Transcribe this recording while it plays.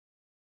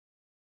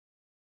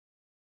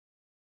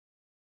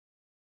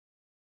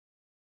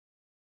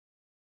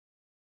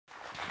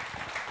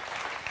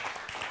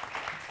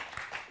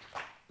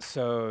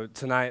So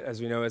tonight,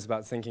 as we know, is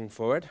about thinking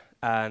forward,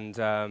 and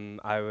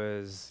I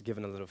was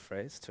given a little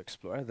phrase to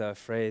explore. The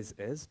phrase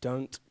is,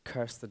 "Don't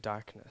curse the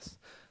darkness,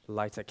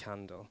 light a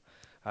candle."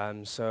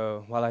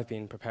 So while I've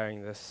been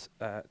preparing this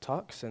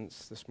talk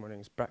since this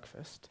morning's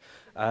breakfast,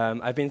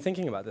 I've been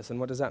thinking about this and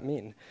what does that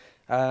mean?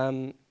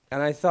 And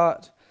I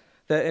thought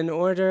that in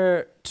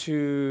order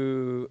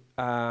to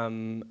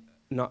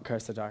not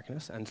curse the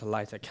darkness and to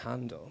light a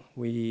candle,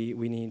 we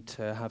need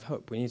to have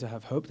hope. We need to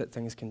have hope that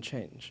things can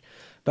change.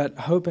 But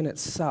hope in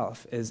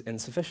itself is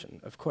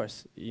insufficient, of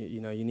course. You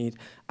need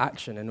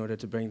action in order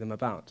to bring them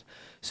about.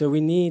 So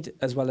we need,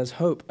 as well as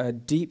hope, a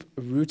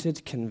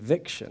deep-rooted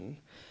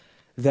conviction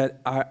that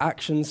our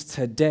actions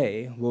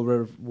today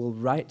will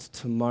write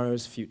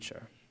tomorrow's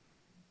future.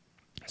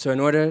 So in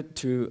order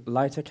to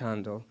light a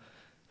candle,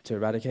 to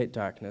eradicate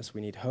darkness,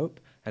 we need hope,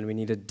 and we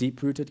need a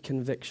deep-rooted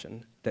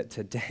conviction that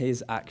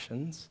today's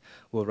actions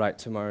will write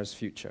tomorrow's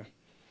future.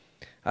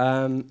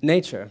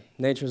 Nature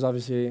is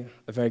obviously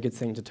a very good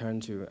thing to turn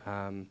to,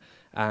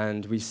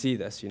 and we see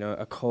this.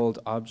 A cold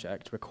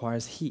object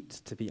requires heat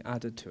to be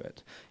added to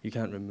it. You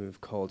can't remove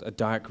cold. A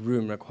dark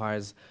room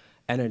requires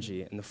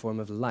energy in the form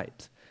of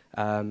light.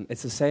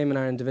 It's the same in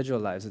our individual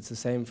lives. It's the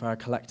same for our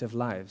collective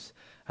lives.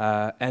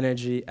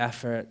 Energy,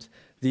 effort,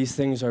 these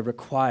things are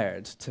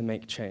required to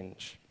make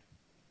change.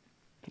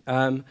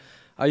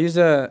 I'll use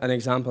an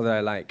example that I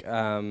like.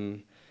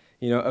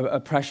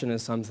 Oppression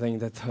is something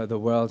that the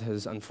world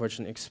has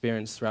unfortunately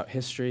experienced throughout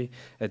history.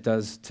 It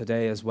does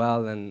today as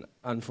well, and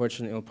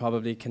unfortunately will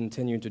probably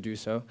continue to do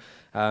so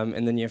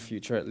in the near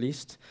future at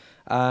least.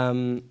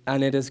 And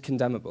it is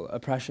condemnable.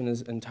 Oppression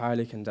is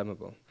entirely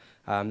condemnable,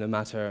 no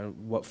matter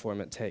what form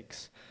it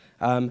takes.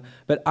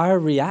 But our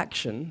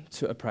reaction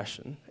to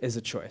oppression is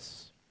a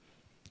choice.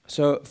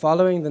 So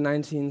following the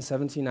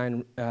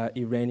 1979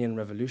 Iranian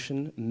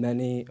Revolution,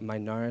 many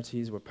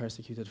minorities were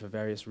persecuted for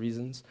various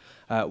reasons.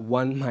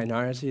 One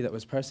minority that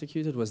was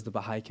persecuted was the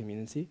Baha'i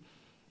community,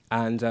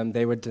 and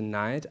they were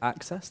denied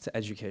access to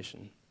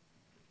education.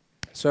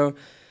 So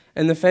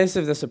in the face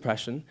of this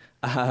oppression,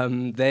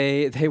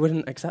 they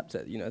wouldn't accept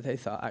it. They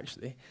thought,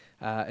 actually,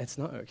 it's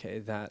not okay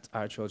that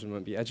our children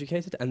won't be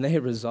educated, and they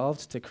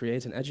resolved to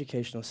create an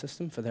educational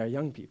system for their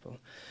young people.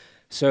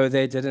 So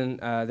they didn't,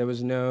 there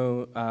was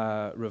no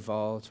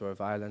revolt or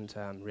violent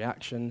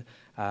reaction.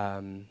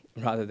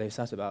 Rather, they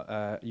set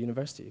about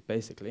university,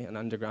 basically, an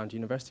underground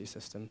university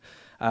system.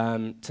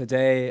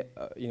 Today,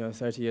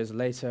 30 years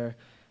later,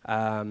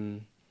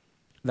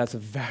 that's a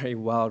very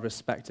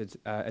well-respected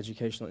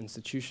educational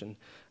institution.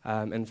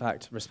 In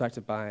fact,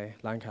 respected by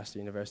Lancaster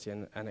University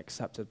and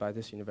accepted by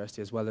this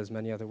university, as well as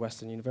many other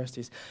Western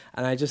universities.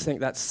 And I just think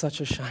that's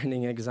such a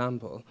shining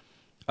example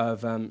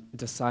of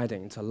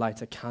deciding to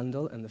light a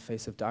candle in the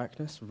face of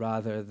darkness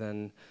rather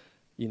than,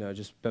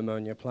 just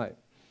bemoan your plight.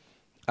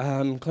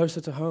 Closer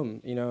to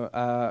home,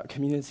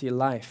 community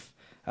life,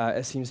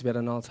 it seems to be at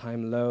an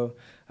all-time low.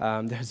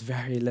 There's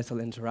very little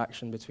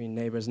interaction between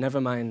neighbors, never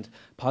mind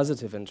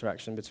positive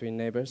interaction between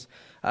neighbors.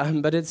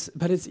 But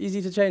it's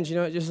easy to change.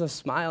 Just a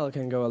smile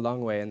can go a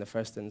long way in the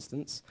first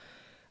instance.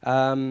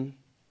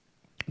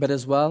 But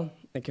as well,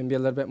 it can be a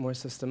little bit more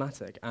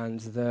systematic,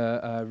 and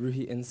the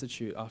Ruhi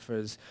Institute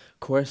offers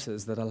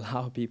courses that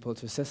allow people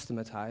to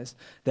systematize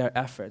their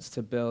efforts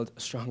to build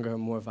stronger,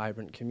 more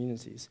vibrant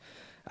communities.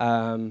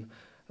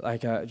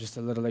 Just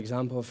a little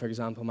example, for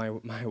example,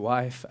 my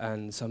wife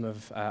and some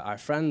of our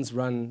friends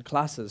run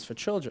classes for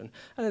children,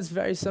 and it's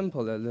very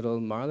simple. They're little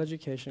moral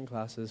education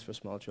classes for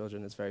small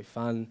children. It's very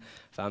fun.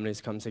 Families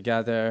come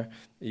together,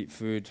 eat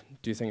food,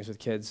 do things with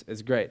kids.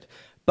 It's great.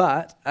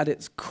 But at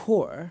its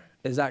core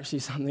is actually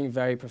something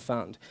very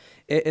profound.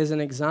 It is an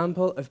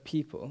example of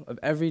people, of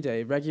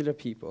everyday, regular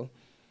people,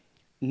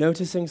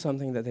 noticing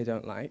something that they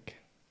don't like,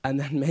 and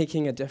then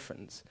making a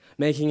difference,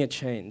 making a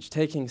change,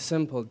 taking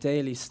simple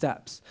daily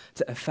steps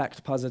to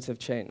effect positive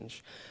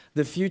change.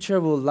 The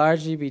future will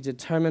largely be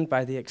determined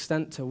by the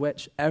extent to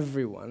which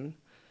everyone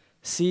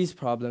sees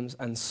problems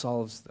and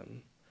solves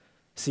them,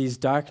 sees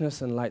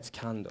darkness and lights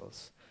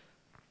candles.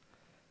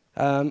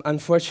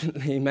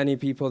 Unfortunately, many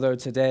people, though,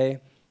 today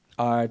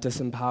are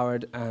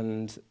disempowered,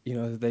 and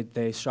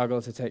they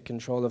struggle to take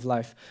control of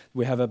life.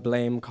 We have a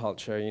blame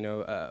culture,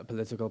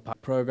 political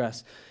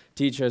progress.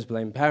 Teachers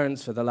blame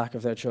parents for the lack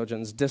of their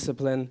children's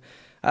discipline.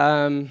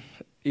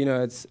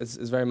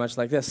 It's very much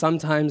like this.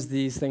 Sometimes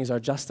these things are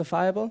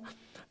justifiable,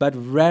 but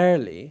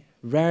rarely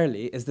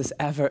is this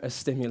ever a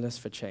stimulus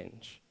for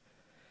change.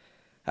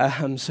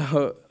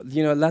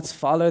 Let's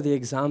follow the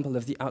example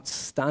of the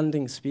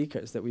outstanding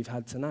speakers that we've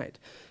had tonight.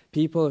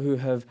 People who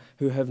have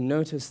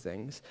noticed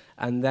things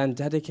and then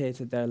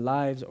dedicated their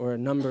lives or a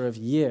number of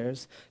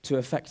years to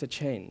effect a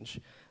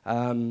change.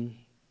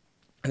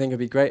 I think it would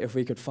be great if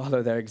we could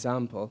follow their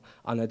example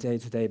on a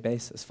day-to-day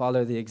basis,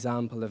 follow the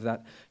example of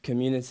that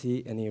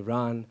community in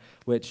Iran,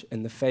 which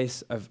in the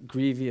face of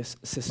grievous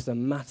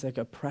systematic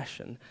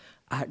oppression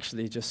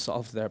actually just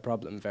solved their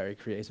problem very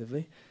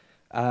creatively.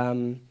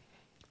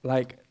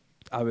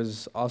 I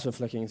was also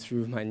flicking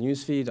through my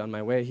newsfeed on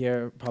my way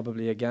here,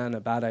 probably again a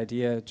bad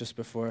idea just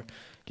before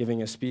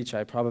giving a speech.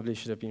 I probably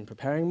should have been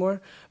preparing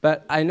more.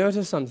 But I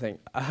noticed something.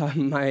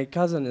 My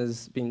cousin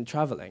has been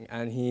traveling,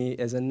 and he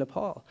is in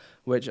Nepal,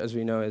 which, as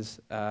we know, is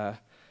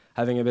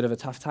having a bit of a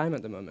tough time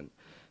at the moment.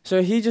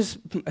 So his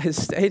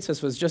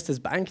status was just his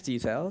bank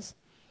details,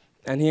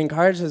 and he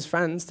encouraged his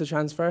friends to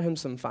transfer him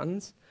some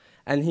funds,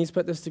 and he's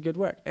put this to good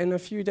work. In a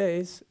few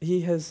days,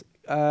 he has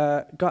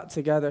got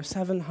together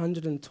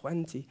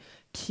 720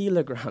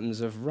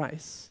 kilograms of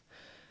rice,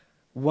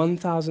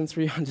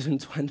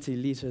 1,320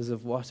 liters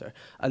of water,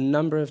 a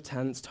number of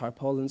tents,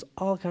 tarpaulins,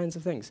 all kinds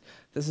of things.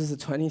 This is a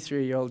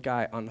 23-year-old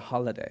guy on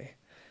holiday.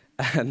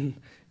 And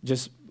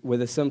just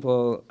with a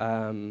simple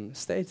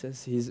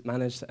status, he's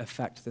managed to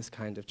affect this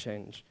kind of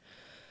change.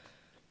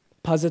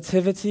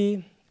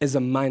 Positivity is a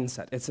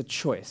mindset. It's a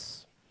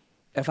choice.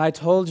 If I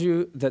told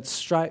you that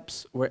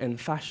stripes were in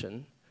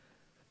fashion,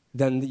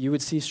 then you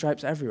would see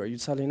stripes everywhere.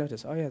 You'd suddenly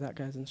notice, oh yeah, that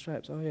guy's in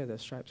stripes. Oh yeah,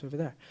 there's stripes over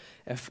there.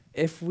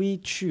 If we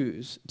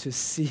choose to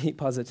see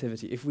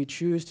positivity, if we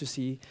choose to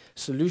see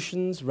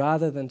solutions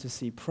rather than to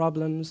see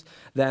problems,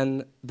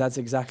 then that's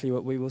exactly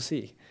what we will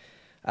see.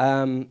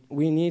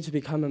 We need to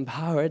become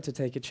empowered to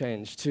take a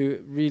change,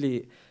 to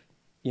really,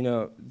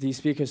 these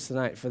speakers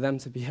tonight, for them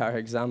to be our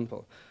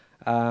example.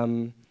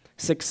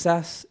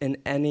 Success in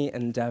any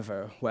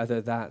endeavor,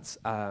 whether that's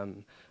our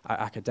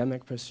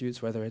academic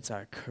pursuits, whether it's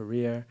our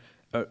career,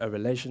 a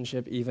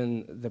relationship,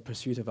 even the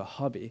pursuit of a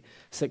hobby,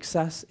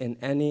 success in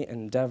any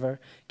endeavor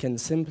can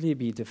simply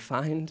be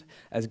defined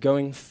as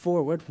going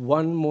forward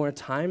one more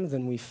time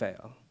than we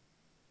fail.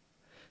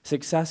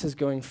 Success is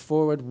going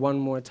forward one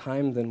more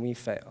time than we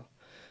fail.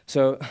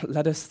 So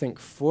let us think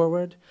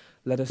forward.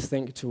 Let us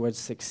think towards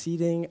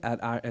succeeding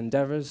at our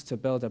endeavors to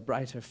build a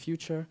brighter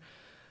future.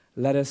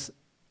 Let us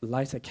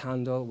light a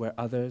candle where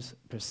others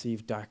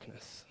perceive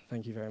darkness.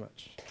 Thank you very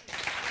much.